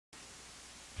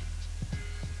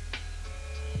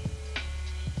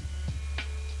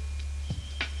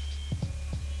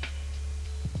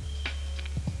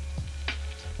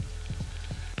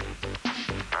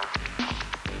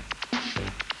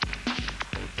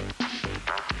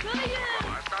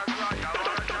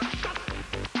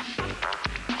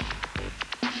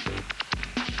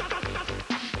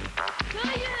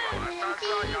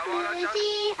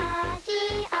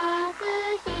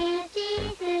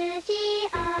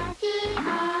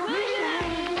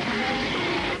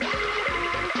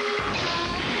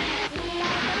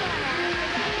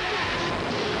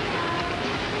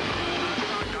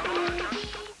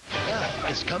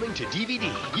Coming to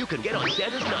DVD, you can get on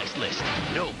Santa's nice list.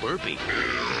 No burping.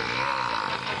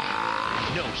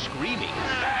 No screaming.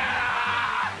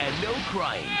 And no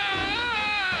crying.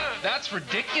 That's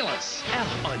ridiculous.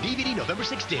 Elf on DVD November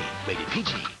 16th. Rated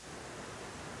PG.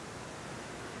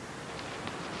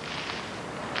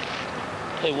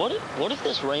 Hey, what if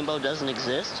this rainbow doesn't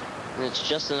exist and it's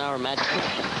just in our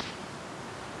imagination?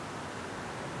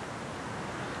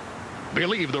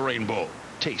 Believe the rainbow.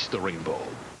 Taste the rainbow.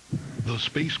 The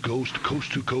Space Ghost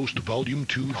Coast to Coast Volume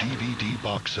 2 DVD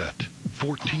box set.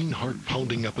 14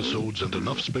 heart-pounding episodes and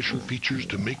enough special features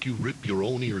to make you rip your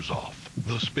own ears off.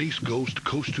 The Space Ghost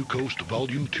Coast to Coast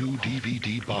Volume 2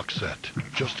 DVD box set.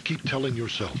 Just keep telling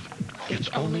yourself, it's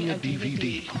only a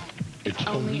DVD. It's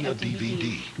only a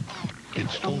DVD.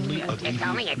 It's only a DVD. It's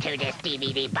only a 2-disc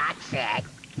DVD box set.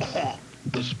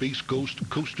 The Space Ghost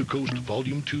Coast to Coast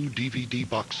Volume 2 DVD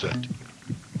box set.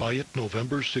 Buy it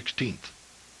November 16th.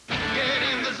 Get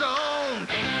in the zone.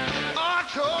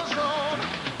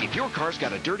 AutoZone. If your car's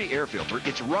got a dirty air filter,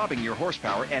 it's robbing your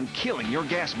horsepower and killing your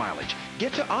gas mileage.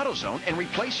 Get to AutoZone and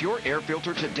replace your air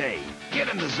filter today. Get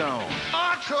in the zone.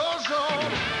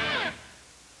 AutoZone.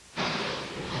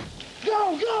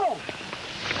 Go, go.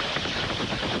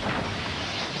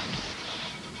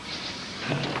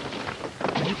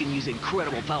 You can use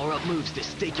incredible power-up moves to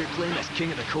stake your claim as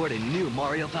king of the court in new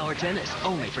Mario Power Tennis,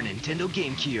 only for Nintendo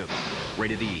GameCube.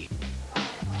 Rated E.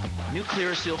 New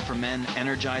Clearasil for Men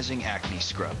Energizing Acne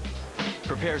Scrub.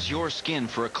 Prepares your skin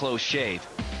for a close shave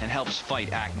and helps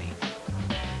fight acne.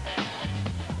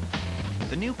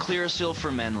 The new Clearasil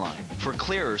for Men line for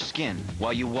clearer skin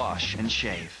while you wash and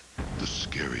shave. The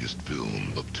scariest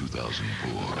film of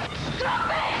 2004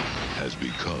 has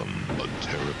become a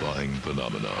terrifying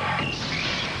phenomenon.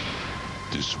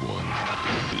 This one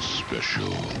is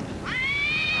special.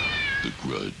 The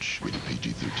Grudge, rated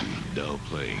PG-13, now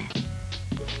playing.